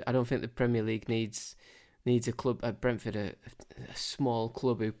 Brentford, I don't think the Premier League needs a club. Brentford, a small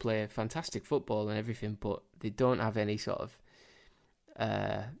club who play fantastic football and everything, but they don't have any sort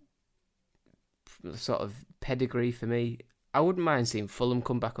of pedigree for me. I wouldn't mind seeing Fulham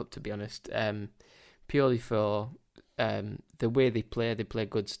come back up, to be honest. Purely for the way they play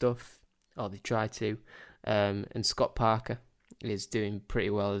good stuff, or they try to. And Scott Parker is doing pretty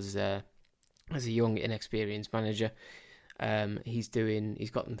well as a young, inexperienced manager. He's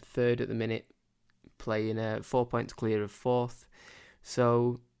got them third at the minute, playing 4 points clear of fourth.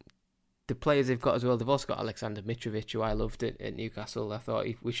 So the players they've got as well, they've also got Alexander Mitrovic, who I loved at Newcastle. I thought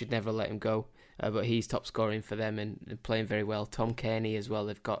we should never let him go, but he's top scoring for them and playing very well. Tom Cairney as well,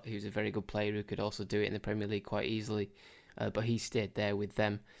 they've got, who's a very good player who could also do it in the Premier League quite easily, but he stayed there with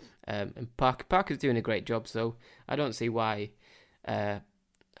them. And Parker's doing a great job, so I don't see why. I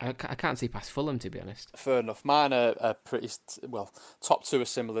can't see past Fulham, to be honest. Fair enough. Mine are pretty, well, top two are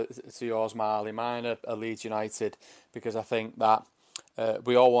similar to yours, Marley. Mine are Leeds United, because I think that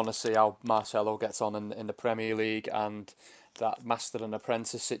we all want to see how Marcelo gets on in the Premier League, and that master and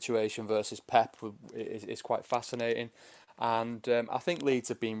apprentice situation versus Pep is quite fascinating. And I think Leeds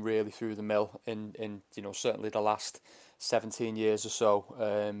have been really through the mill in certainly the last 17 years or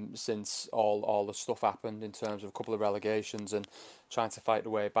so, since all the stuff happened in terms of a couple of relegations and trying to fight the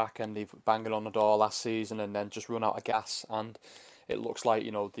way back, and they've banging on the door last season and then just run out of gas, and it looks like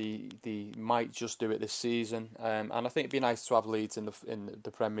they might just do it this season, and I think it'd be nice to have Leeds in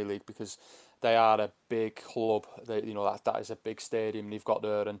the Premier League because they are a big club. That is a big stadium they've got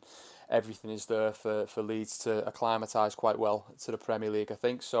there, and everything is there for Leeds to acclimatise quite well to the Premier League, I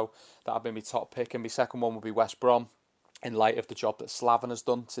think. So that'd be my top pick, and my second one would be West Brom, in light of the job that Slaven has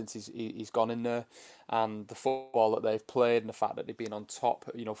done since he's gone in there, and the football that they've played, and the fact that they've been on top,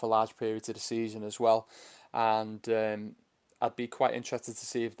 for large periods of the season as well. And I'd be quite interested to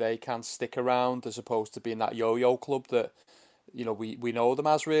see if they can stick around, as opposed to being that yo-yo club that we know them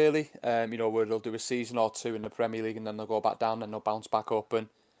as, really. Where they'll do a season or two in the Premier League and then they'll go back down and they'll bounce back up, and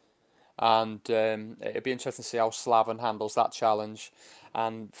it'd be interesting to see how Slaven handles that challenge.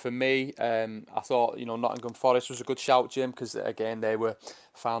 And for me, I thought Nottingham Forest was a good shout, Jim, because again they were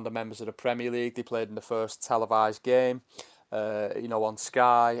founder members of the Premier League. They played in the first televised game, on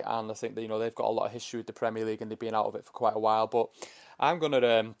Sky, and I think that they've got a lot of history with the Premier League and they've been out of it for quite a while. But I'm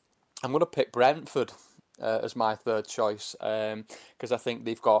gonna pick Brentford as my third choice, because I think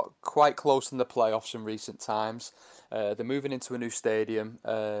they've got quite close in the playoffs in recent times. They're moving into a new stadium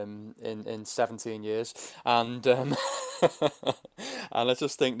in 17 years, and and I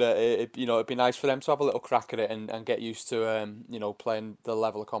just think that it'd be nice for them to have a little crack at it and get used to playing the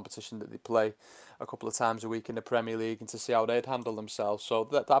level of competition that they play a couple of times a week in the Premier League, and to see how they'd handle themselves. So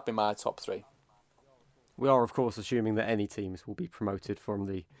that'd be my top three. We are, of course, assuming that any teams will be promoted from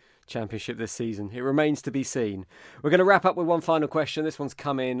the Championship this season. It remains to be seen. We're going to wrap up with one final question. This one's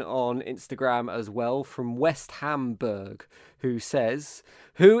come in on Instagram as well from West Hamburg, who says,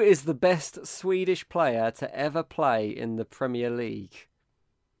 who is the best Swedish player to ever play in the Premier League?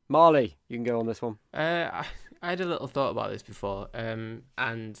 Marley, you can go on this one. I had a little thought about this before,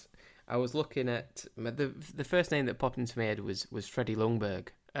 and I was looking at the first name that popped into my head was Freddie Ljungberg.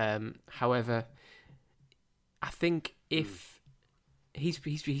 However, I think if he's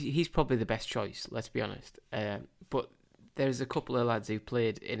probably the best choice, let's be honest. But there's a couple of lads who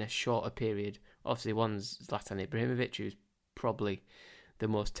played in a shorter period. Obviously, one's Zlatan Ibrahimovic, who's probably the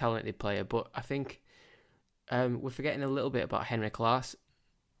most talented player. But I think we're forgetting a little bit about Henrik Larsson.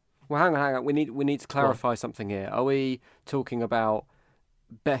 Well, hang on. We need to clarify something here. Are we talking about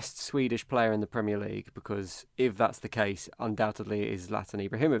best Swedish player in the Premier League? Because if that's the case, undoubtedly it is Zlatan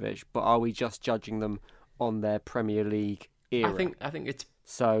Ibrahimovic. But are we just judging them on their Premier League era? I think it's...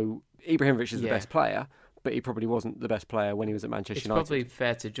 So Ibrahimovic is the best player, but he probably wasn't the best player when he was at Manchester United. It's probably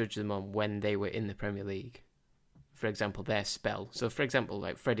fair to judge them on when they were in the Premier League. For example, their spell. So, for example,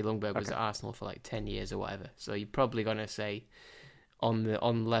 like Freddie Ljungberg was at Arsenal for like 10 years or whatever. So you're probably going to say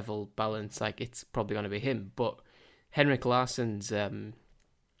on level balance, like it's probably going to be him. But Henrik Larsson's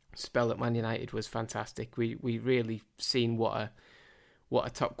spell at Man United was fantastic. We really seen what a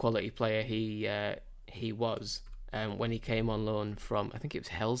top quality player he was when he came on loan from, I think it was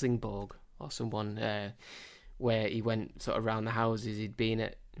Helsingborg or someone, where he went sort of around the houses. He'd been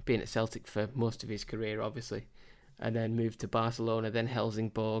at Celtic for most of his career, obviously, and then moved to Barcelona, then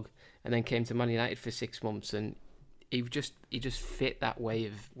Helsingborg, and then came to Man United for 6 months, and he just fit that way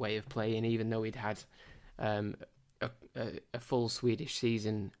of playing. Even though he'd had a full Swedish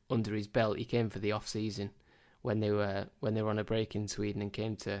season under his belt, he came for the off season when they were on a break in Sweden and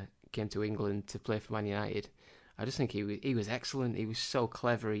came to England to play for Man United. I just think he was excellent. He was so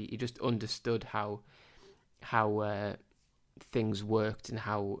clever. He just understood how things worked and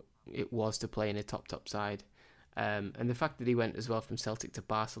how it was to play in a top side. And the fact that he went as well from Celtic to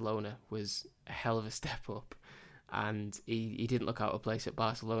Barcelona was a hell of a step up. And he didn't look out of place at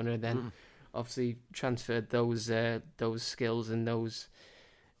Barcelona. And then obviously transferred those skills and those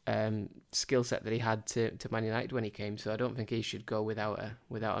skill set that he had to Man United when he came. So I don't think he should go without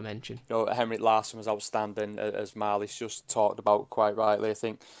a mention. Henrik Larsson was outstanding, as Marley's just talked about quite rightly. I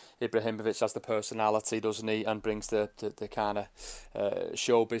think Ibrahimovic has the personality, doesn't he, and brings the kind of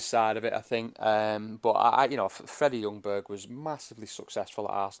showbiz side of it, I think. But Freddie Ljungberg was massively successful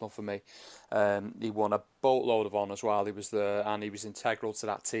at Arsenal for me. He won a boatload of honours while he was there, and he was integral to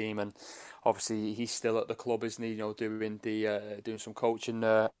that team. And obviously, he's still at the club, isn't he? Doing some coaching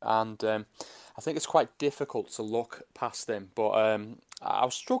there, and I think it's quite difficult to look past him. But I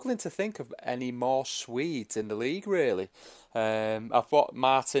was struggling to think of any more Swedes in the league, really. I've got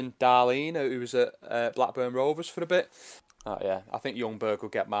Martin Dahlin, who was at Blackburn Rovers for a bit. I think Ljungberg will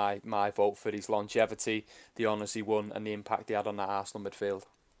get my vote for his longevity, the honours he won, and the impact he had on that Arsenal midfield.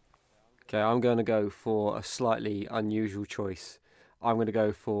 Okay, I'm going to go for a slightly unusual choice. I'm going to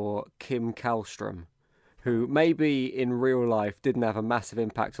go for Kim Källström, who maybe in real life didn't have a massive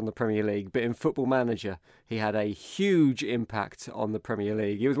impact on the Premier League, but in Football Manager, he had a huge impact on the Premier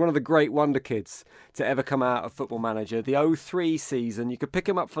League. He was one of the great wonder kids to ever come out of Football Manager. The 03 season, you could pick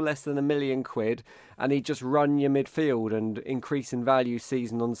him up for less than £1 million, and he'd just run your midfield and increase in value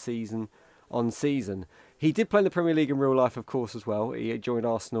season on season on season. He did play in the Premier League in real life, of course, as well. He joined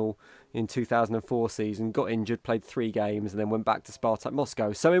Arsenal in 2004 season, got injured, played 3 games, and then went back to Spartak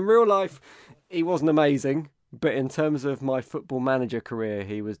Moscow. So in real life, he wasn't amazing, but in terms of my Football Manager career,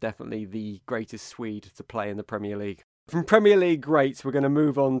 he was definitely the greatest Swede to play in the Premier League. From Premier League greats, we're going to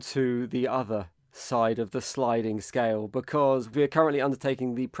move on to the other side of the sliding scale, because we are currently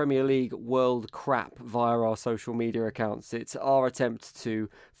undertaking the Premier League World Crap via our social media accounts. It's our attempt to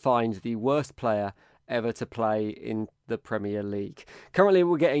find the worst player ever to play in the Premier League. Currently,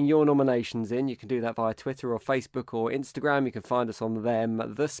 we're getting your nominations in. You can do that via Twitter or Facebook or Instagram. You can find us on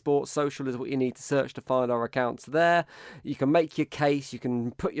them. The Sports Social is what you need to search to find our accounts there. You can make your case. You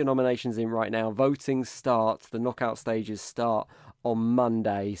can put your nominations in right now. Voting starts. The knockout stages start on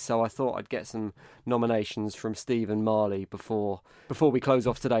Monday. So I thought I'd get some nominations from Steve and Marley before we close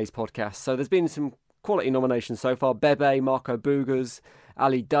off today's podcast. So there's been some quality nominations so far. Bebe, Marco Boogers,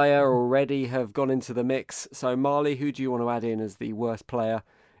 Ali Dyer already have gone into the mix. So, Marley, who do you want to add in as the worst player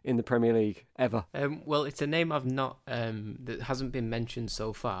in the Premier League ever? Well, it's a name I've not that hasn't been mentioned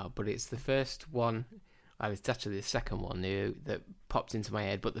so far, but it's the first one. It's actually the second one that popped into my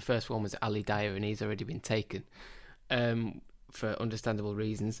head, but the first one was Ali Dyer, and he's already been taken for understandable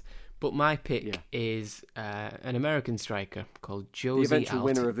reasons. But my pick is an American striker called Jozy Altidore. The eventual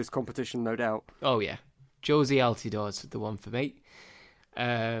winner of this competition, no doubt. Oh, yeah. Jozy Altidore's the one for me.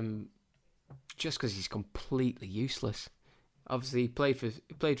 Just because he's completely useless. Obviously, he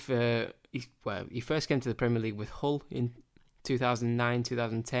first came to the Premier League with Hull in 2009,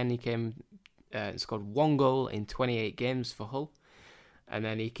 2010. He came and scored 1 goal in 28 games for Hull. And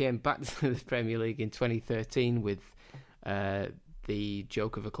then he came back to the Premier League in 2013 with the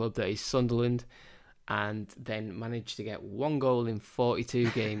joke of a club that is Sunderland, and then managed to get 1 goal in 42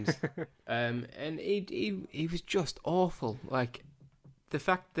 games. And he was just awful. Like, the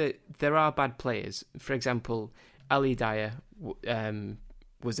fact that there are bad players, for example, Ali Dyer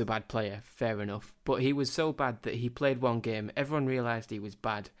was a bad player, fair enough, but he was so bad that he played 1 game, everyone realised he was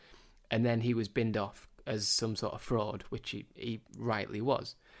bad, and then he was binned off as some sort of fraud, which he rightly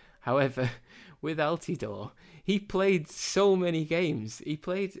was. However, with Altidore, he played so many games. He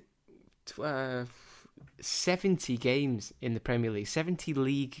played 70 games in the Premier League, 70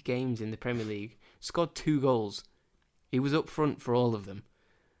 league games in the Premier League, scored 2 goals. He was up front for all of them.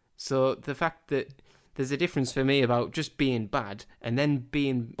 So the fact that there's a difference for me about just being bad and then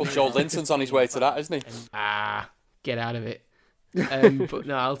being... But Joel Linton's on his way to that, isn't he? Get out of it. But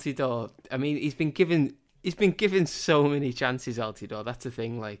no, Altidore, I mean, he's been given so many chances, Altidore. That's the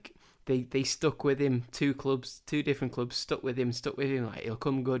thing. Like, they stuck with him. 2 different clubs stuck with him. Like, he'll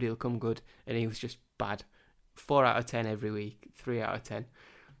come good. And he was just bad. 4 out of 10 every week. 3 out of 10.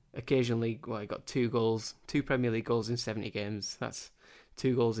 Occasionally, he got 2 goals, 2 Premier League goals in 70 games. That's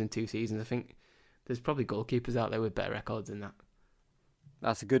 2 goals in 2 seasons. I think there's probably goalkeepers out there with better records than that.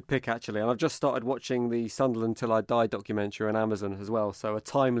 That's a good pick, actually. And I've just started watching the Sunderland Till I Die documentary on Amazon as well, so a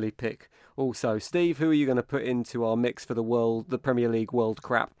timely pick also. Steve, who are you going to put into our mix for the Premier League World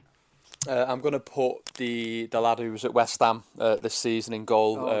Crap? I'm going to put the lad who was at West Ham this season in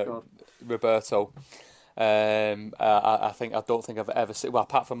goal, Roberto. I don't think I've ever seen, well,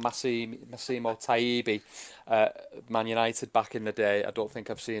 apart from Massimo Taibi, Man United back in the day, I don't think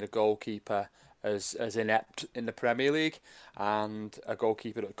I've seen a goalkeeper as inept in the Premier League, and a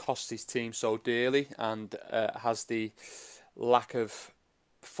goalkeeper that costs his team so dearly and has the lack of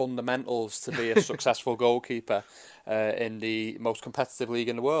fundamentals to be a successful goalkeeper in the most competitive league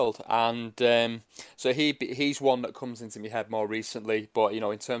in the world. And so he's one that comes into my head more recently. But,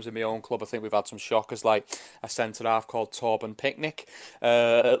 in terms of my own club, I think we've had some shockers, like a centre-half called Torben Picnic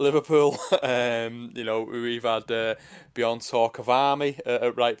at Liverpool. We've had beyond talk of Army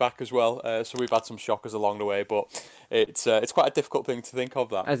at right back as well. So we've had some shockers along the way, but it's quite a difficult thing to think of,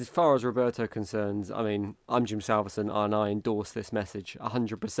 that. As far as Roberto concerns, I mean, I'm Jim Salverson and I endorse this message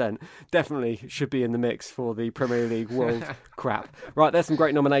 100%. Definitely should be in the mix for the Premier League World Crap. Right, there's some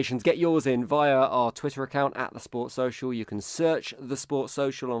great nominations. Get yours in via our Twitter account at The Sports Social. You can search The Sports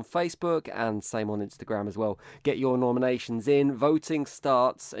Social on Facebook and same on Instagram as well. Get your nominations in. Voting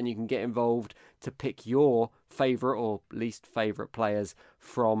starts and you can get involved to pick your favourite or least favourite players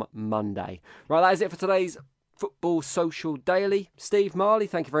from Monday. Right, that is it for today's Football Social Daily. Steve Marley,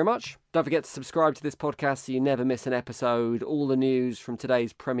 thank you very much. Don't forget to subscribe to this podcast so you never miss an episode. All the news from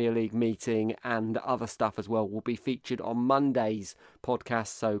today's Premier League meeting and other stuff as well will be featured on Monday's podcast.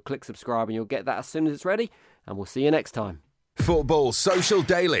 So click subscribe and you'll get that as soon as it's ready. And we'll see you next time. Football Social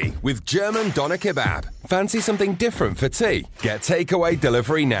Daily with German Doner Kebab. Fancy something different for tea? Get takeaway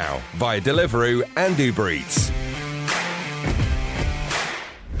delivery now via Deliveroo and Uber Eats.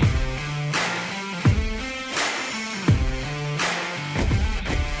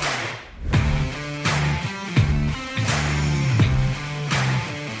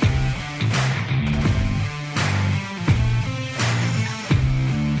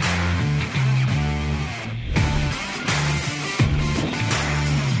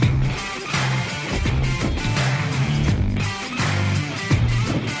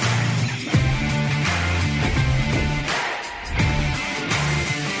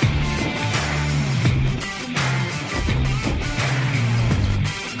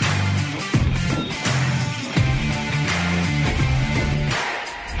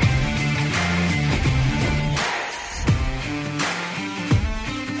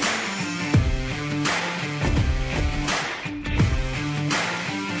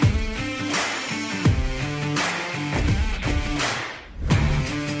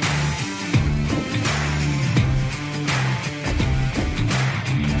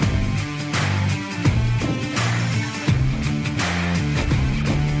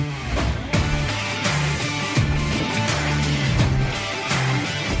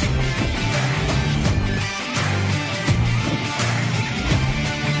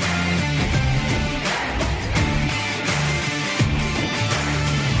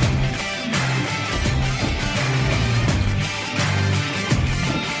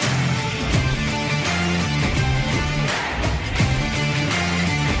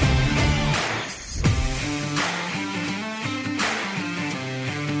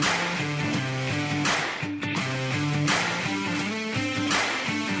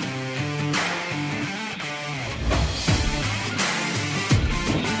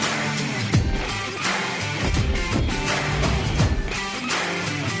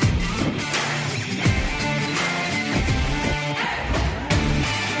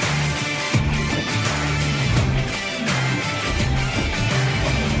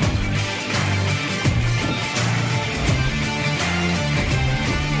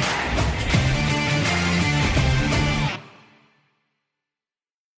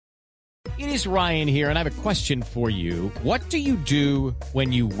 It is Ryan here, and I have a question for you. What do you do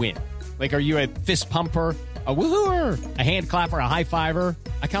when you win? Like, are you a fist pumper, a woohooer, a hand clapper, a high fiver?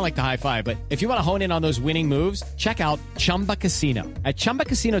 I kind of like the high five, but if you want to hone in on those winning moves, check out Chumba Casino. At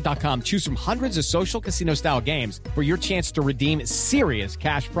ChumbaCasino.com, choose from hundreds of social casino-style games for your chance to redeem serious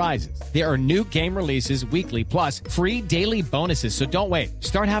cash prizes. There are new game releases weekly, plus free daily bonuses. So don't wait.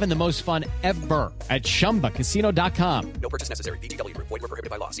 Start having the most fun ever at ChumbaCasino.com. No purchase necessary. VGW. Void where prohibited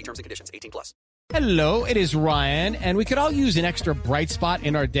by law. See terms and conditions. 18+. Hello, it is Ryan, and we could all use an extra bright spot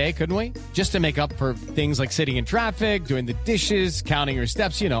in our day, couldn't we? Just to make up for things like sitting in traffic, doing the dishes, counting your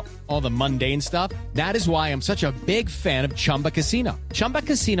steps, you know, all the mundane stuff. That is why I'm such a big fan of Chumba Casino. Chumba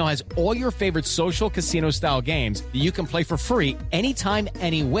Casino has all your favorite social casino-style games that you can play for free anytime,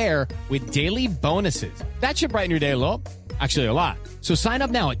 anywhere with daily bonuses. That should brighten your day a little. Actually, a lot. So sign up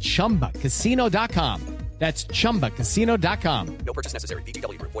now at ChumbaCasino.com. That's ChumbaCasino.com. No purchase necessary.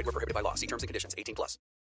 VGW. Void where prohibited by law. See terms and conditions. 18+.